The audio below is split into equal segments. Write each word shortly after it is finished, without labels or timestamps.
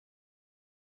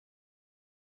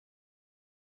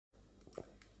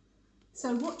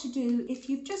So what to do if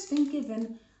you've just been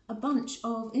given a bunch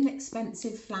of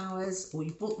inexpensive flowers, or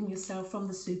you bought them yourself from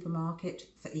the supermarket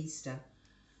for Easter.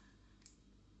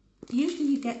 Usually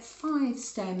you get 5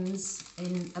 stems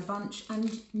in a bunch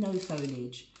and no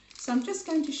foliage. So I'm just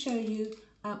going to show you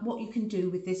what you can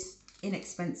do with this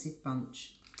inexpensive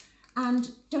bunch. And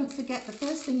don't forget, the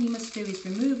first thing you must do is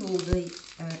remove all the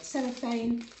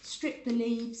cellophane, strip the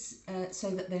leaves so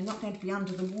that they're not going to be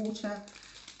under the water.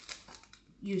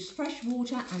 Use fresh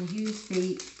water and use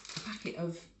the packet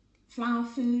of flower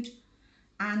food,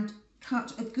 and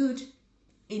cut a good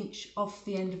inch off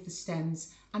the end of the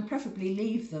stems, and preferably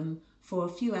leave them for a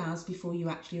few hours before you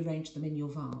actually arrange them in your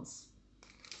vase.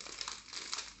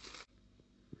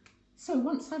 So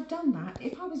once I've done that,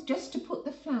 if I was just to put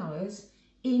the flowers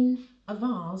in a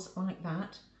vase like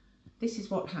that, this is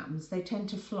what happens. They tend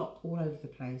to flop all over the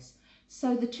place.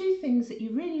 So the two things that you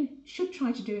really should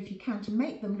try to do, if you can, to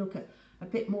make them look a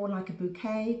bit more like a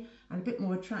bouquet and a bit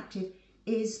more attractive,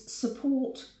 is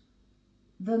support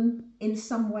them in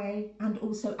some way and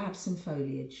also add some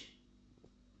foliage.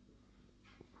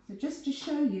 So just to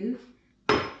show you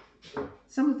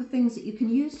some of the things that you can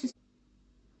use to...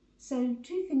 So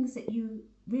 2 things that you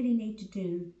really need to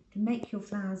do to make your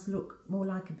flowers look more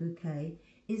like a bouquet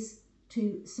is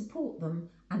to support them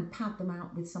and pad them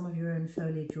out with some of your own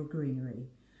foliage or greenery.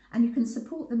 And you can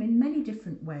support them in many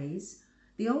different ways.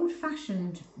 The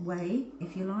old-fashioned way,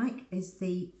 if you like, is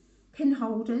the pin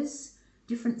holders,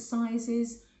 different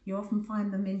sizes. You often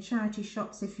find them in charity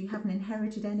shops if you haven't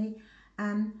inherited any.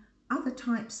 Other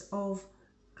types of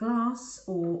glass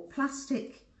or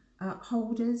plastic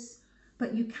holders,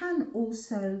 but you can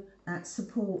also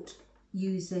support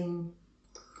using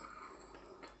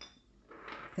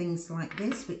things like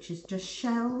this, which is just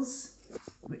shells,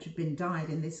 which have been dyed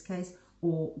in this case,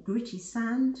 or gritty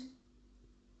sand.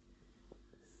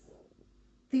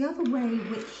 The other way,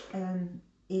 which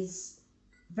is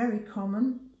very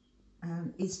common,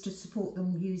 is to support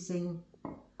them using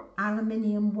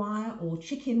aluminium wire or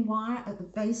chicken wire at the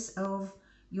base of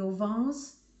your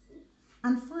vase.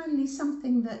 And finally,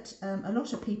 something that a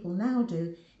lot of people now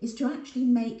do is to actually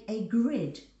make a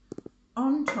grid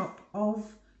on top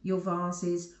of your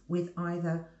vases with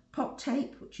either pop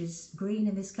tape, which is green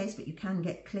in this case, but you can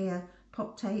get clear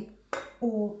pop tape,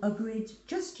 or a grid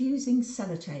just using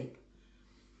sellotape.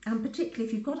 And particularly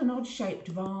if you've got an odd shaped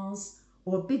vase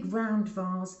or a big round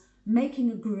vase,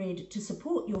 making a grid to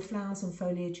support your flowers and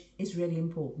foliage is really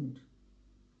important.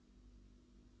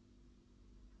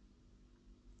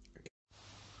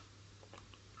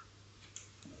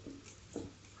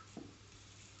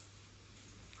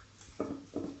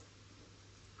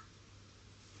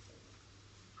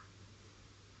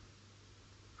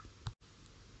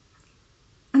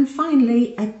 And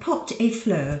finally, a pot et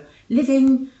fleur,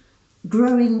 living,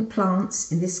 growing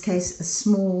plants, in this case a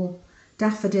small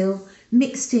daffodil,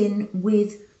 mixed in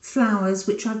with flowers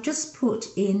which I've just put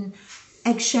in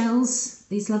eggshells.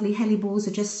 These lovely hellebores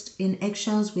are just in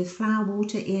eggshells with flower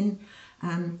water in,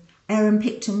 arum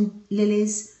pictum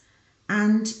lilies,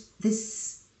 and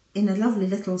this in a lovely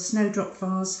little snowdrop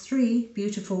vase, 3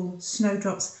 beautiful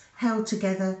snowdrops held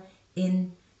together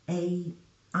in a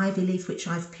ivy leaf which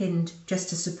I've pinned just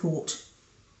to support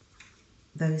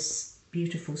those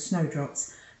beautiful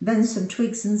snowdrops. Then some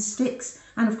twigs and sticks,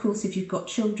 and of course if you've got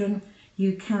children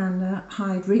you can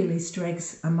hide real Easter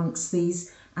eggs amongst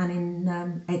these and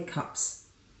in egg cups.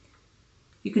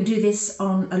 You can do this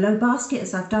on a low basket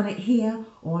as I've done it here,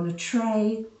 or on a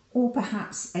tray, or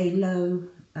perhaps a low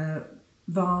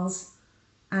vase,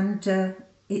 and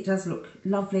it does look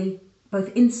lovely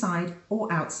both inside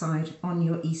or outside on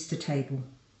your Easter table.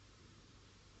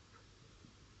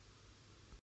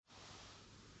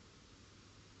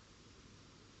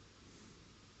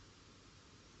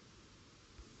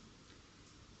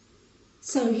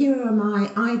 So here are my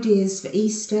ideas for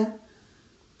Easter,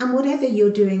 and whatever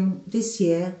you're doing this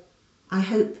year, I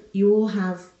hope you all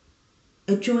have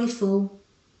a joyful,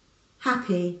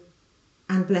 happy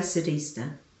and blessed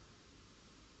Easter.